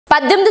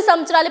18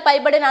 సంవత్సరాలు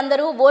పైబడిన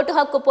అందరూ ఓటు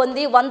హక్కు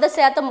పొంది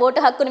 100% ఓటు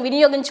హక్కును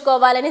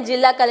వినియోగించుకోవాలని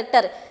జిల్లా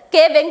కలెక్టర్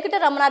కె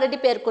వెంకటరమణారెడ్డి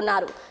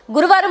పేర్కొన్నారు.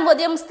 గురువారం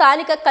ఉదయం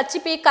స్థానిక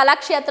కచ్చిపి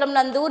కళాక్షేత్రం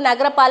నందు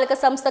నగరపాలక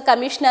సంస్థ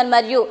కమిషనర్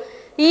మరియు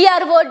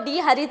ఈఆర్ఓ డి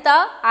హరిత,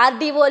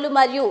 ఆర్డీఓలు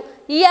మరియు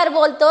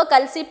ఈఆర్ఓలతో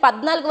కలిసి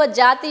 14వ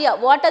జాతీయ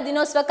ఓటర్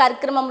దినోత్సవ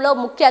కార్యక్రమంలో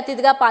ముఖ్య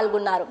అతిథిగా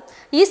పాల్గొన్నారు.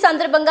 ఈ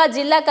సందర్భంగా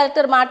జిల్లా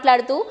కలెక్టర్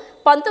మాట్లాడుతూ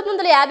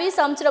 1950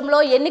 సంవత్సరంలో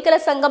ఎన్నికల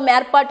సంఘం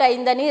ఏర్పాటు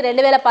అయిందని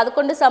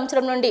 2011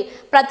 సంవత్సరం నుండి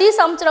ప్రతి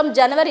సంవత్సరం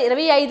జనవరి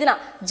 25న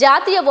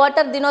జాతీయ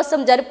ఓటర్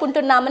దినోత్సవం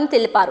జరుపుకుంటున్నామని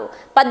తెలిపారు.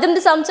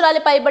 18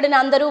 సంవత్సరాలు పైబడిన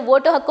అందరూ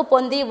ఓటు హక్కు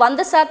పొంది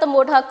 100%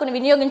 ఓటు హక్కును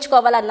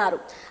వినియోగించుకోవాలన్నారు.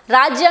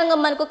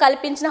 రాజ్యాంగం మనకు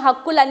కల్పించిన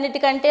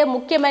హక్కులన్నిటికంటే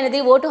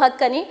ముఖ్యమైనది ఓటు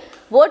హక్కు అని,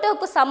 ఓటు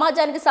హక్కు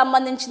సమాజానికి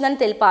సంబంధించిందని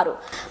తెలిపారు.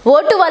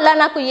 ఓటు వల్ల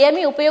నాకు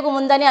ఏమీ ఉపయోగం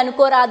ఉందని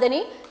అనుకోరాదని,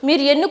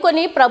 మీరు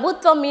ఎన్నుకొని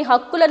ప్రభుత్వం మీ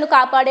హక్కులను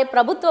కాపాడే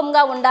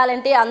ప్రభుత్వంగా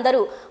ఉండాలంటే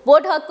అందరూ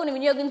ఓటు హక్కును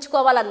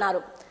వినియోగించుకోవాలన్నారు.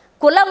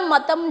 కులం,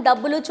 మతం,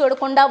 డబ్బులు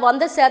చూడకుండా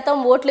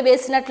 100% ఓట్లు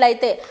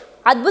వేసినట్లయితే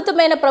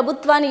అద్భుతమైన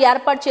ప్రభుత్వాన్ని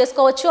ఏర్పాటు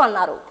చేసుకోవచ్చు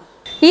అన్నారు.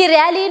 ఈ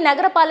ర్యాలీ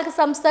నగరపాలక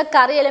సంస్థ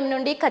కార్యాలయం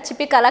నుండి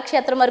కచ్చిపి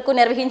కళాక్షేత్రం వరకు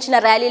నిర్వహించిన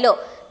ర్యాలీలో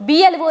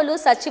బిఎల్ఓలు,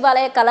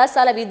 సచివాలయ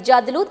కళాశాల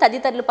విద్యార్థులు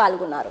తదితరులు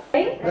పాల్గొన్నారు.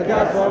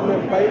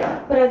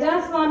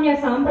 ప్రజాస్వామ్య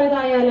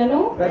సాంప్రదాయాలను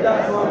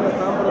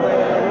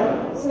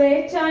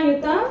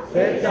స్వేచ్ఛాయుత,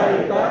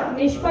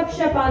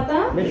 నిష్పక్షపాత,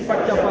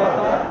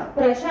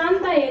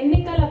 ప్రశాంత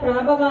ఎన్నికల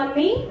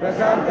ప్రభావాన్ని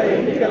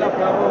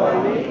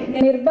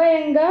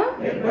నిర్భయంగా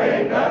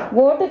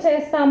ఓటు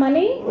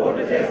చేస్తామని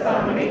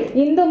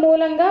ఇందు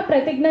మూలంగా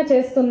ప్రతిజ్ఞ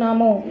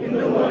చేస్తున్నాము.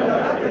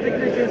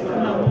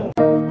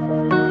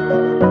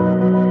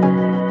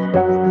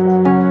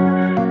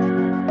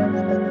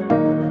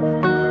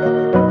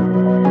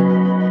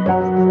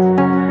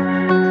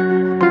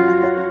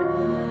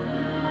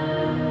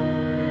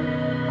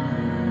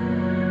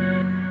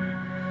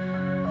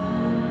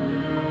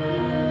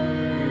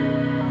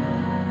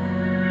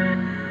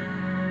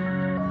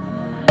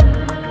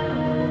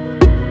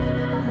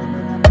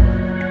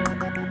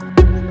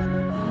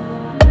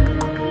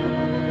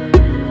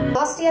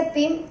 Last year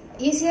theme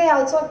ECI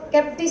also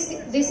kept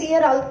this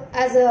year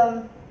as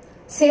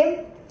same.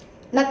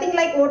 Nothing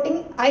like voting,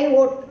 I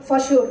vote for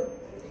sure.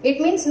 It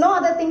means no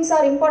other things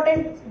are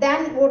important than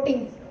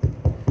voting.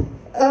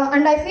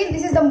 And I feel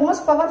this is the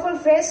most powerful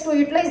phrase to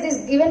utilize this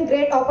given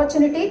great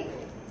opportunity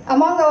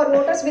among our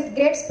voters with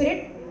great spirit.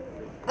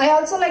 I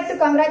also like to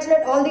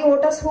congratulate all the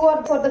voters who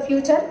are for the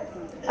future.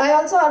 I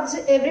also urge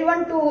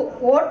everyone to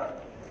vote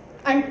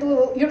and to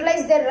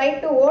utilize their right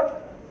to vote.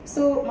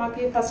 So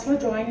మాకు ఫస్ట్లో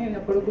join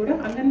అయినప్పుడు కూడా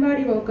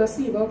anganwadi workers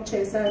ఈ work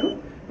చేశారు,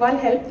 వాళ్ళు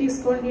help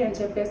తీసుకోండి అని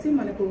చెప్పేసి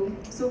మనకు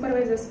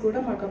సూపర్వైజర్స్ కూడా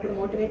మాకు అప్పుడు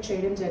మోటివేట్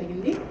చేయడం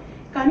జరిగింది.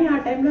 కానీ ఆ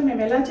టైంలో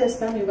మేము ఎలా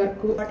చేస్తాం ఈ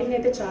వర్క్, స్టార్టింగ్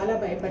అయితే చాలా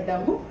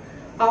భయపడ్డాము.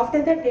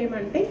 ఆఫ్టర్ దట్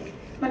ఏమంటే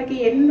మనకి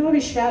ఎన్నో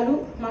విషయాలు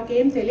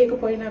మాకేం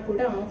తెలియకపోయినా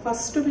కూడా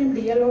ఫస్ట్ మేము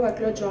డిఎల్ఓ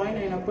వర్క్లో జాయిన్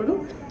అయినప్పుడు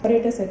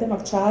ఆపరేటర్స్ అయితే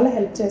మాకు చాలా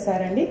హెల్ప్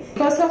చేశారండి.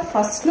 బికాస్ ఆఫ్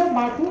ఫస్ట్లో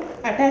మాకు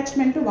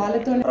అటాచ్మెంట్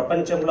వాళ్ళతో.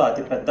 ప్రపంచంలో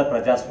అతిపెద్ద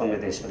ప్రజాస్వామ్య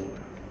దేశం,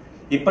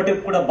 ఇప్పటికి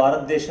కూడా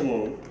భారతదేశము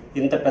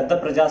ఇంత పెద్ద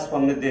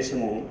ప్రజాస్వామ్య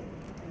దేశము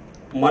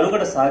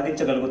మనుగడ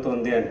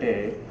సాగించగలుగుతుంది అంటే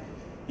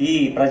ఈ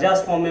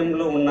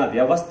ప్రజాస్వామ్యంలో ఉన్న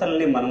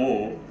వ్యవస్థల్ని మనము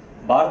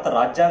భారత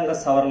రాజ్యాంగ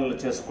సవరణలు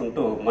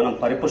చేసుకుంటూ మనం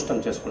పరిపుష్టం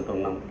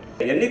చేసుకుంటున్నాం.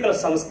 ఎన్నికల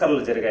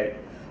సంస్కరణలు జరిగాయి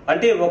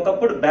అంటే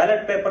ఒకప్పుడు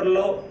బ్యాలెట్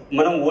పేపర్లో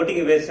మనం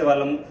ఓటింగ్ వేసే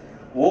వాళ్ళం,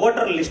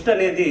 ఓటర్ లిస్ట్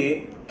అనేది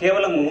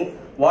కేవలము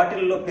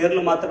వాటిల్లో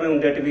పేర్లు మాత్రమే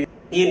ఉండేటివి.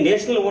 ఈ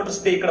నేషనల్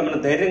ఓటర్స్ డే ఇక్కడ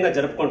మనం ధైర్యంగా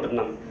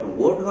జరుపుకుంటున్నాం.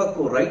 ఓటు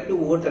హక్కు, రైట్ టు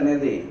ఓట్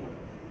అనేది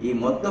ఈ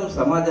మొత్తం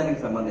సమాజానికి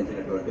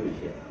సంబంధించినటువంటి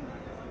విషయం.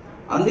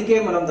 అందుకే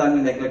మనం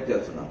దాన్ని నెగ్లెక్ట్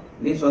చేస్తున్నాం.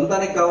 నీ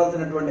సొంతానికి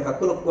కావాల్సినటువంటి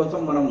హక్కుల కోసం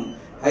మనం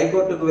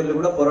హైకోర్టుకు వెళ్ళి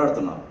కూడా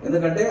పోరాడుతున్నాం.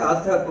 ఎందుకంటే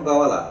ఆస్తి హక్కు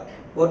కావాలా,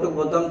 కోర్టుకు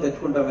పోతాం,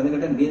 తెచ్చుకుంటాం.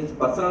 ఎందుకంటే నీ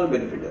పర్సనల్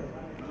బెనిఫిట్.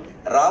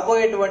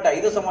 రాబోయేటువంటి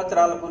 5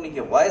 సంవత్సరాలకు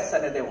నీకు వాయిస్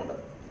అనేది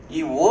ఉండదు. ఈ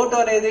ఓటు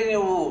అనేది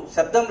నువ్వు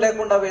శబ్దం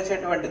లేకుండా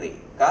వేసేటువంటిది.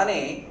 కానీ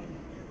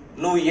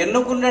నువ్వు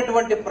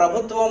ఎన్నుకున్నటువంటి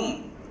ప్రభుత్వం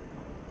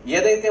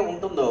ఏదైతే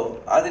ఉంటుందో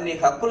అది నీ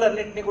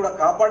హక్కులన్నింటినీ కూడా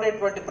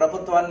కాపాడేటువంటి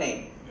ప్రభుత్వాన్ని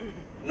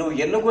నువ్వు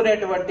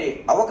ఎన్నుకునేటువంటి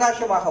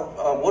అవకాశం ఆ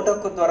ఓటు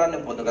హక్కు ద్వారా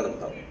నువ్వు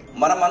పొందగలుగుతావు.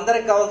 మనం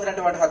అందరికి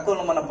కావాల్సినటువంటి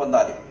హక్కులను మనం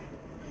పొందాలి.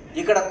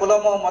 ఇక్కడ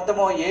కులమో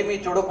మతమో ఏమీ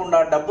చూడకుండా,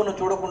 డబ్బును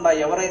చూడకుండా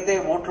ఎవరైతే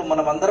ఓట్లు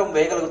మనం అందరం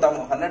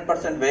వేయగలుగుతామో,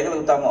 100%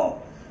 వేయగలుగుతామో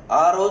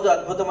ఆ రోజు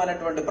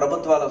అద్భుతమైనటువంటి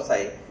ప్రభుత్వాలు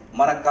వస్తాయి.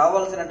 మనకు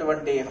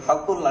కావాల్సినటువంటి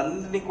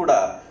హక్కులన్నింటినీ కూడా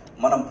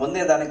మనం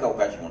పొందేదానికి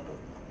అవకాశం ఉంటుంది.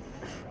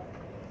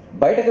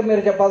 బయటకు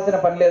మీరు చెప్పాల్సిన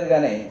పని లేదు,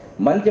 కానీ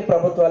మంచి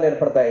ప్రభుత్వాలు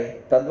ఏర్పడతాయి.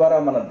 తద్వారా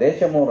మన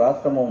దేశము,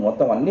 రాష్ట్రము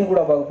మొత్తం అన్నీ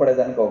కూడా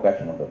బాగుపడేదానికి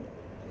అవకాశం ఉంటుంది.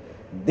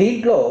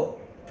 దీంట్లో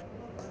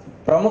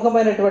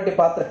ప్రముఖమైనటువంటి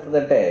పాత్ర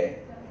ఏంటంటే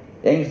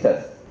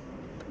యంగ్స్టర్స్.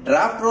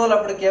 డ్రాఫ్ట్ రోల్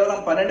అప్పుడు కేవలం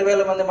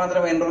 12,000 మంది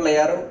మాత్రమే ఎన్రోల్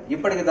అయ్యారు.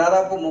 ఇప్పటికి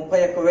దాదాపు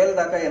 31,000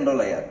 దాకా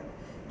ఎన్రోల్ అయ్యారు.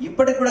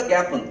 ఇప్పటికి కూడా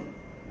గ్యాప్ ఉంది.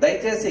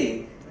 దయచేసి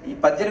ఈ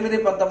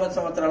 18-19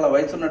 సంవత్సరాల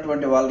వయసు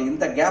ఉన్నటువంటి వాళ్ళు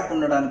ఇంత గ్యాప్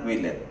ఉండడానికి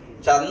వీల్లేదు.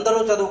 అందరూ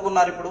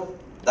చదువుకున్నారు. ఇప్పుడు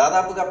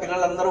దాదాపుగా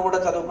పిల్లలందరూ కూడా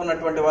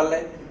చదువుకున్నటువంటి వాళ్ళే.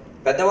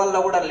 పెద్దవాళ్ళలో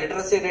కూడా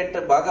లిటరసీ రేట్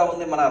బాగా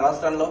ఉంది మన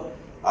రాష్ట్రంలో.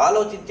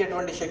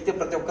 ఆలోచించేటువంటి శక్తి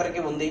ప్రతి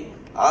ఒక్కరికి ఉంది.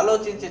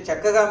 ఆలోచించి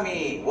చక్కగా మీ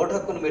ఓటు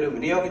హక్కును మీరు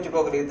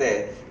వినియోగించుకోగలిగితే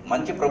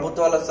మంచి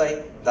ప్రభుత్వాలు వస్తాయి.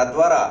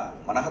 తద్వారా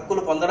మన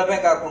హక్కులు పొందడమే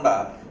కాకుండా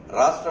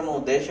రాష్ట్రము,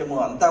 దేశము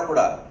అంతా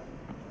కూడా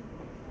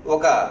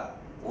ఒక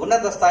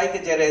ఉన్నత స్థాయికి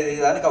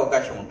చేరేదానికి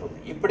అవకాశం ఉంటుంది.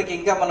 ఇప్పటికి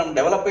ఇంకా మనం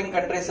డెవలపింగ్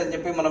కంట్రీస్ అని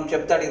చెప్పి మనం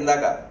చెప్తాడు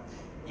ఇందాక.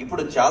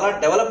 ఇప్పుడు చాలా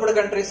డెవలప్డ్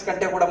కంట్రీస్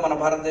కంటే కూడా మన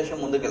భారతదేశం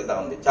ముందుకెళ్తా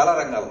ఉంది చాలా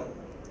రంగాల్లో.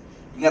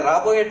 ఇంకా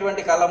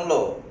రాబోయేటువంటి కాలంలో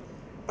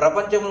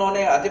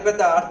ప్రపంచంలోనే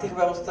అతిపెద్ద ఆర్థిక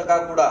వ్యవస్థగా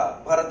కూడా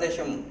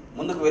భారతదేశం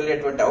ముందుకు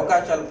వెళ్లేటువంటి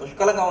అవకాశాలు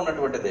పుష్కలంగా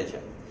ఉన్నటువంటి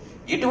దేశం.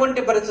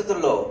 ఇటువంటి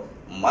పరిస్థితుల్లో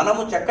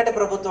మనము చక్కటి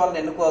ప్రభుత్వాలను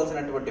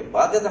ఎన్నుకోవాల్సినటువంటి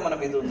బాధ్యత మన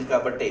మీద ఉంది.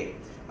 కాబట్టి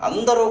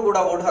అందరూ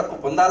కూడా ఓటు హక్కు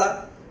పొందాలా.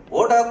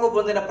 ఓటు హక్కు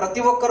పొందిన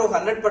ప్రతి ఒక్కరూ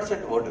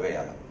 100% ఓటు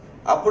వేయాలి.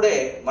 అప్పుడే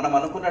మనం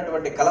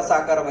అనుకున్నటువంటి కల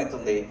సాకారం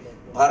అవుతుంది.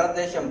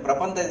 భారతదేశం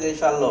ప్రపంచ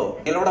దేశాల్లో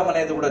నిలవడం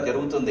అనేది కూడా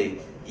జరుగుతుంది.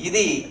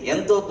 ఇది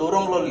ఎంతో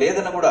దూరంలో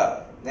లేదని కూడా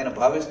నేను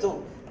భావిస్తూ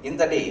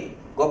ఇంతటి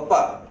గొప్ప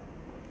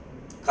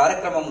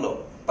కార్యక్రమంలో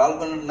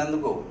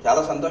పాల్గొన్నందుకు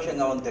చాలా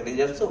సంతోషంగా ఉంది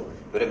తెలియజేస్తూ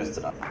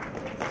విరమిస్తున్నాను.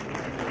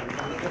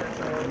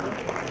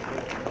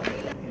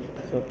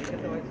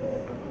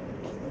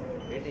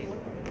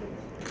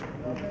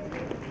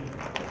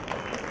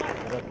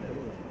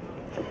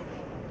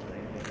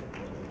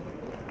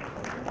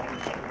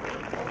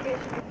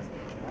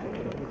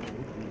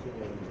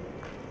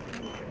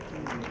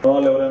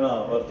 వాళ్ళు ఎవరైనా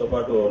వారితో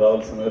పాటు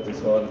రావాల్సిందిగా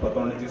తీసుకోవాలి,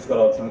 పక్కన నుండి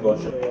తీసుకురావాల్సిందిగా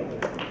కోరుచు.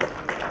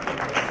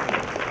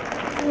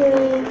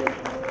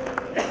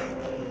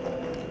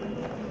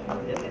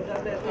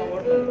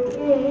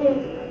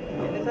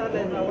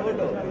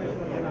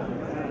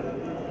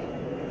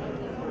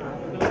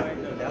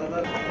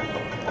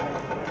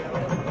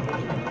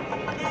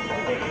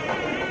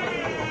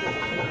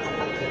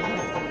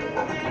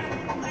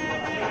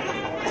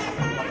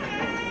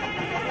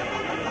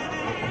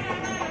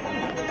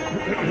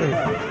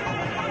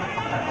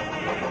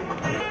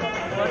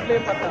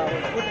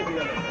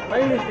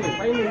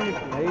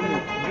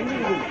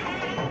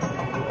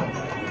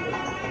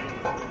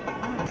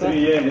 శ్రీ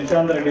ఏ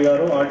నిశాంత్ రెడ్డి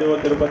గారు ఆర్డీఓ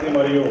తిరుపతి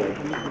మరియు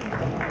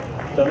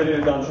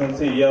చంద్రగిరి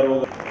కాన్స్టిట్యున్సీ ఈఆర్ఓ,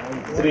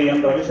 శ్రీ ఎం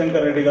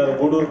రవిశంకర్ రెడ్డి గారు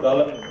గూడూరు,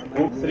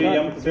 శ్రీ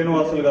ఎం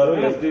శ్రీనివాసులు గారు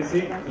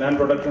SDC land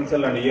protection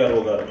cell and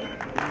ERO గారు.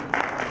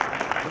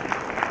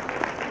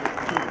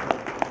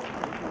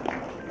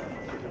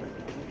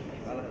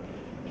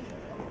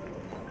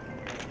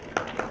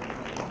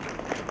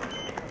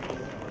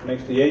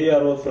 నెక్స్ట్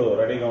ఏఈఆర్ఓస్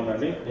రెడీగా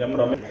ఉండండి. ఎం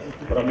రమేష్,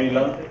 ప్రమీల,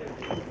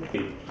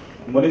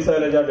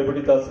 మునిశైలజ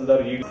డిప్యూటీ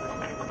తహసీల్దార్, ఈ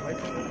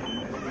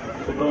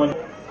సుబ్రహ్మణ్యం,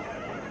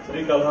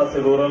 శ్రీకాళహస్తి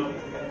రూరల్.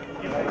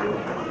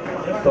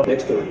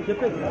 నెక్స్ట్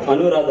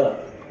అనురాధ,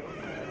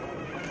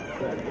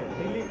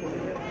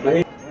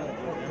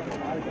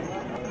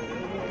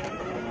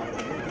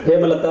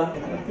 హేమలత,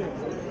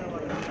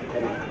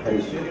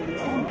 హరీష్.